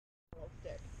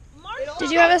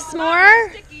Did you have a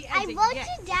s'more? I voted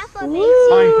Dad for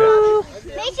Ooh.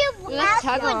 Make sure ask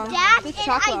for Dad and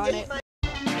I did.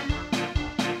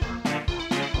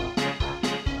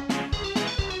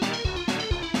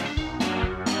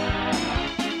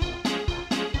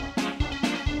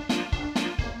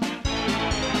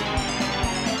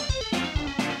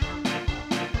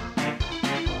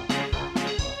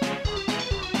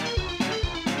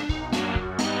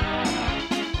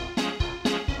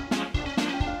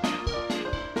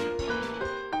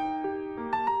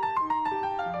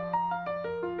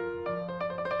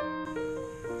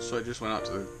 So I just went out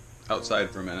to the outside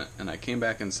for a minute, and I came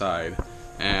back inside,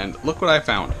 and look what I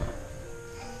found.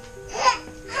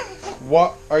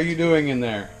 What are you doing in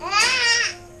there?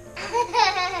 I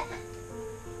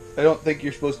don't think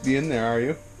you're supposed to be in there, are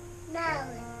you? No.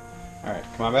 Alright,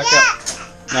 come on back up.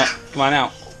 No, come on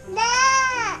out. No.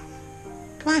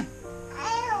 Come on.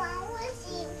 I want to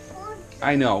see food.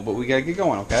 I know, but we gotta get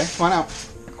going, okay? Come on out.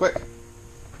 Quick.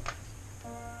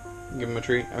 Give him a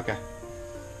treat. Okay.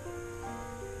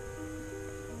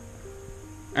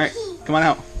 Alright, come on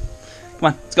out. Come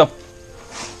on, let's go.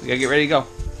 We gotta get ready to go.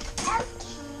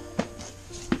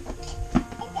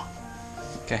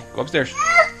 Okay, go upstairs.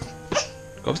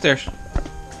 Go upstairs.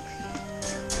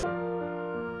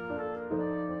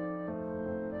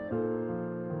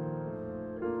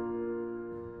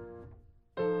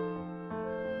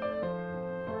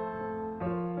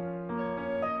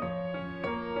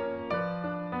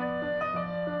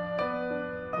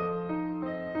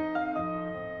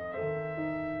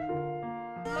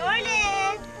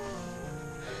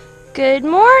 Good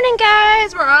morning,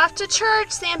 guys. We're off to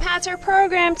church. Sam has her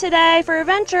program today for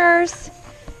adventures.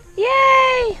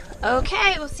 Yay!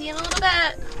 Okay, we'll see you in a little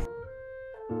bit.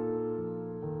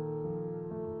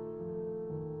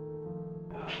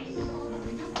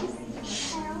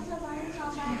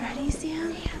 You ready,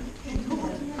 Sam?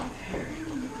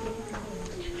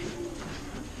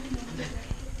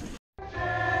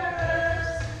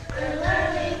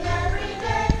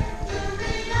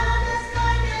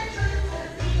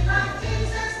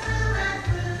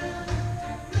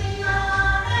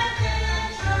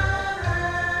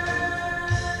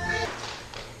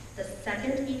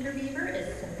 Second eager beaver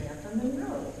is Samantha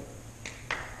Monroe.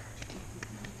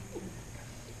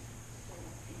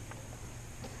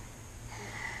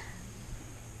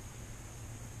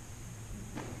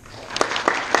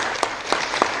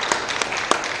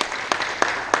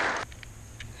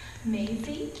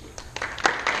 Maisie.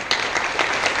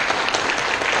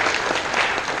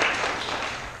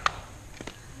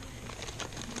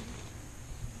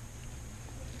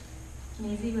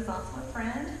 Maisie was also a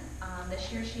friend.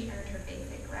 This year she earned her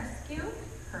basic rescue,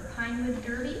 her Pinewood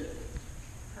Derby,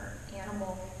 her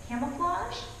animal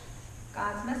camouflage,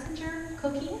 God's messenger,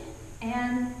 cooking,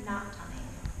 and knot tying.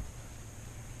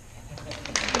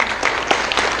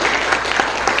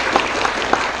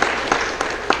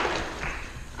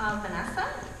 Vanessa.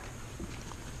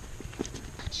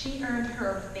 She earned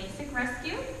her basic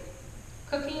rescue,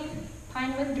 cooking,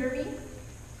 Pinewood Derby,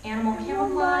 animal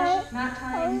camouflage, knot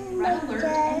tying, red alert,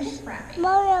 and gift wrapping.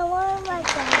 Mommy, what am I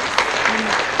doing?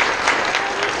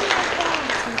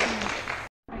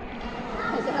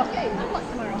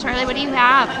 Charlie, what do you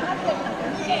have?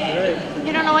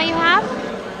 You don't know what you have?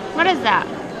 What is that?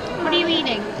 What are you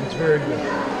eating? It's very good.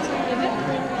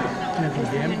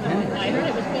 I heard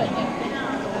it was good.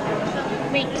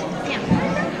 Wait, Sam.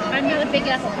 I'm not a big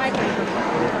apple pie person.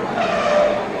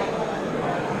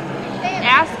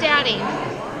 Ask Daddy.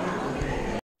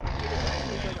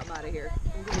 I'm out of here.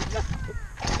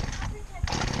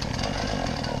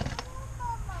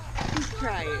 He's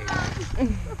trying.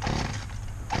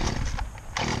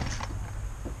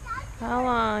 How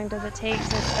long does it take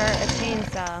to start a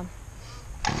chainsaw?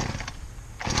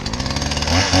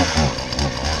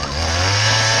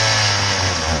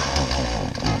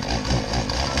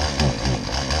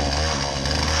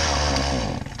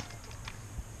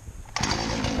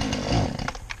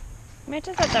 You might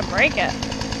just have to break it.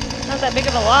 It's not that big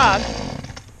of a log.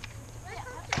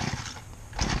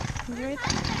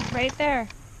 Right there.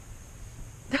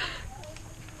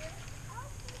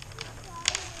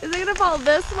 Is it gonna fall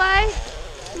this way?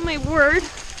 Oh my word.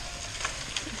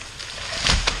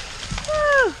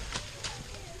 Woo.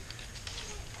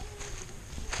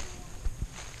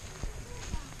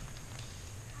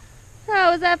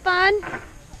 So, was that fun?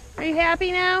 Are you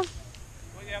happy now?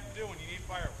 What you have to do when you need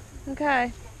firewood.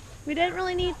 Okay. We didn't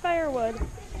really need firewood.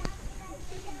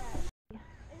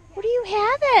 What are you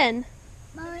having?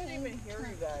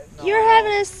 You're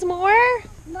having a s'more?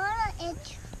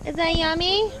 Is that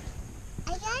yummy?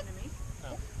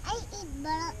 I eat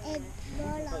butter and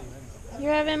butter.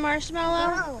 You're having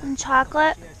marshmallow and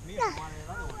chocolate?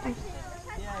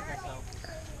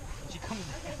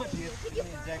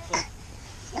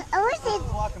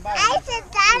 I said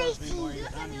Daddy.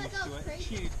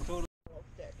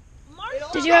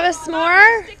 Did you have a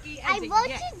s'more? I wrote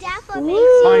to Dad for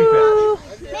Ooh.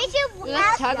 Make it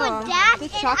ask for Dad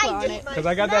and I did. Because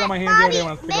I got that on my hands the other day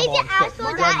when I was picking up all the Ask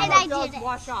for Dad and I did it.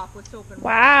 Wash off with soap and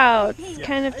Wow, it's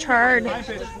kind of charred. Pine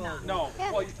pitch? No.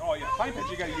 Well, oh yeah, pine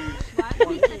pitch you gotta use.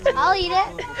 I'll eat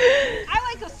it.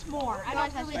 I like a s'more. I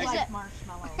don't really like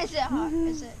marshmallows. Is it hot?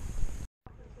 Is it?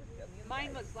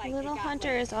 Mine was like Little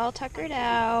Hunter is all tuckered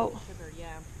out. sugar, yeah.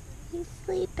 He's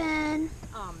sleeping.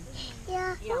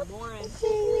 Yeah. Yeah, more in Now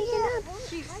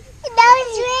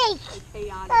he's awake.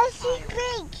 chaotic. Now she's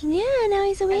awake. Yeah, now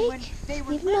he's awake. When they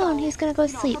were Leave him alone. He's gonna go her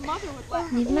sleep. mother would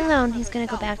let Leave him alone. He's gonna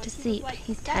go back to sleep.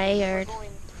 He's tired.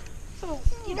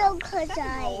 No, close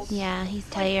eyes. Yeah, he's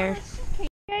tired. What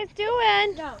are you guys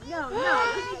doing? No.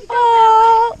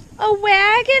 Oh, a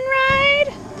wagon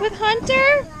ride with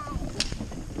Hunter?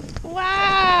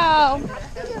 Wow.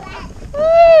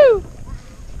 Woo!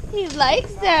 He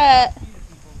likes it.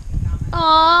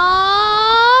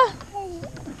 Aww.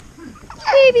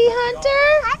 Baby Hunter.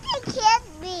 I can kiss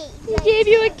me. He gave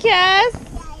you a kiss.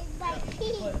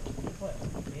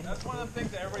 That's one of the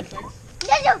things that everybody thinks.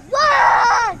 There's a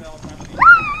word.